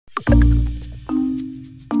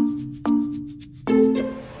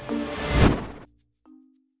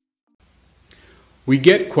We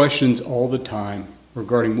get questions all the time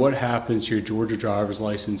regarding what happens to your Georgia driver's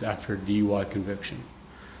license after a DUI conviction.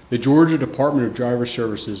 The Georgia Department of Driver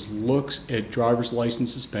Services looks at driver's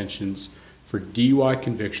license suspensions for DUI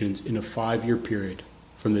convictions in a 5-year period,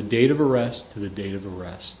 from the date of arrest to the date of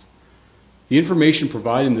arrest. The information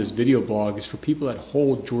provided in this video blog is for people that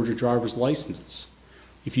hold Georgia driver's licenses.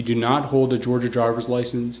 If you do not hold a Georgia driver's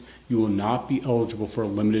license, you will not be eligible for a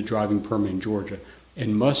limited driving permit in Georgia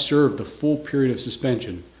and must serve the full period of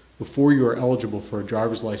suspension before you are eligible for a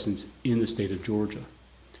driver's license in the state of Georgia.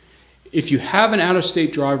 If you have an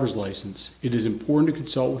out-of-state driver's license, it is important to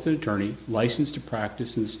consult with an attorney licensed to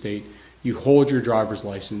practice in the state you hold your driver's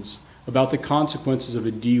license about the consequences of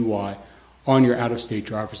a DUI on your out-of-state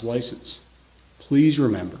driver's license. Please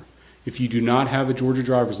remember, if you do not have a Georgia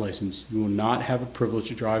driver's license, you will not have a privilege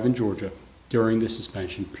to drive in Georgia during the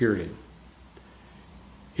suspension period.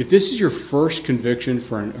 If this is your first conviction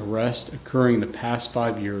for an arrest occurring in the past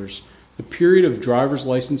 5 years, the period of driver's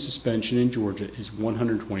license suspension in Georgia is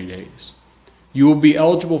 120 days. You will be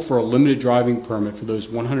eligible for a limited driving permit for those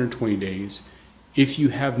 120 days if you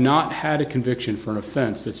have not had a conviction for an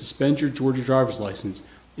offense that suspends your Georgia driver's license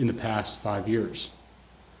in the past 5 years.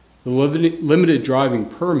 The limited driving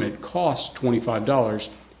permit costs $25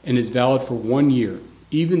 and is valid for 1 year,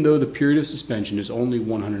 even though the period of suspension is only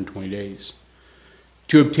 120 days.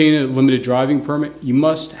 To obtain a limited driving permit, you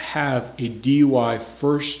must have a DUI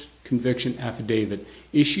First Conviction Affidavit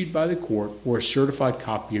issued by the court or a certified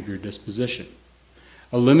copy of your disposition.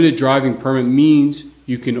 A limited driving permit means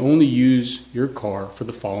you can only use your car for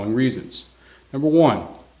the following reasons. Number 1,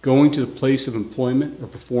 going to the place of employment or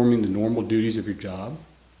performing the normal duties of your job.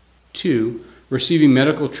 2, receiving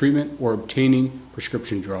medical treatment or obtaining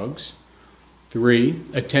prescription drugs. 3,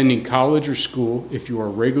 attending college or school if you are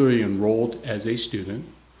regularly enrolled as a student.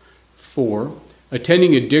 4,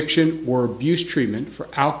 attending addiction or abuse treatment for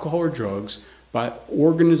alcohol or drugs by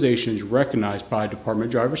organizations recognized by Department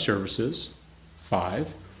of Driver Services.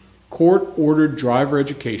 5, court-ordered driver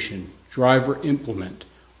education, driver implement,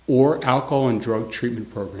 or alcohol and drug treatment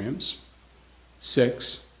programs.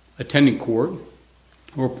 6, attending court,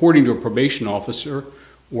 or reporting to a probation officer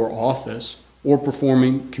or office, or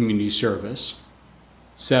performing community service.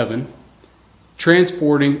 7,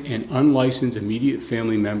 transporting an unlicensed immediate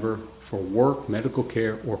family member for work, medical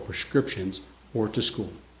care, or prescriptions, or to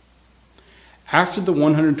school. After the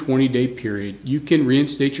 120-day period, you can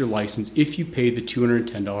reinstate your license if you pay the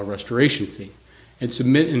 $210 restoration fee and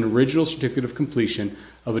submit an original certificate of completion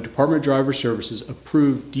of a Department of Driver Services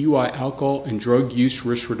approved DUI alcohol and drug use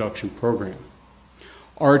risk reduction program.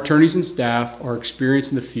 Our attorneys and staff are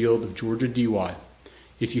experienced in the field of Georgia DUI.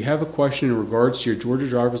 If you have a question in regards to your Georgia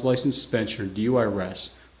driver's license suspension or DUI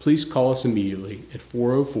arrest, please call us immediately at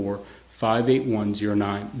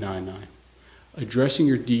 404-581-0999. Addressing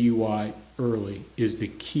your DUI early is the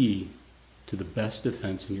key to the best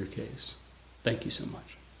defense in your case. Thank you so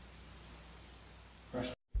much.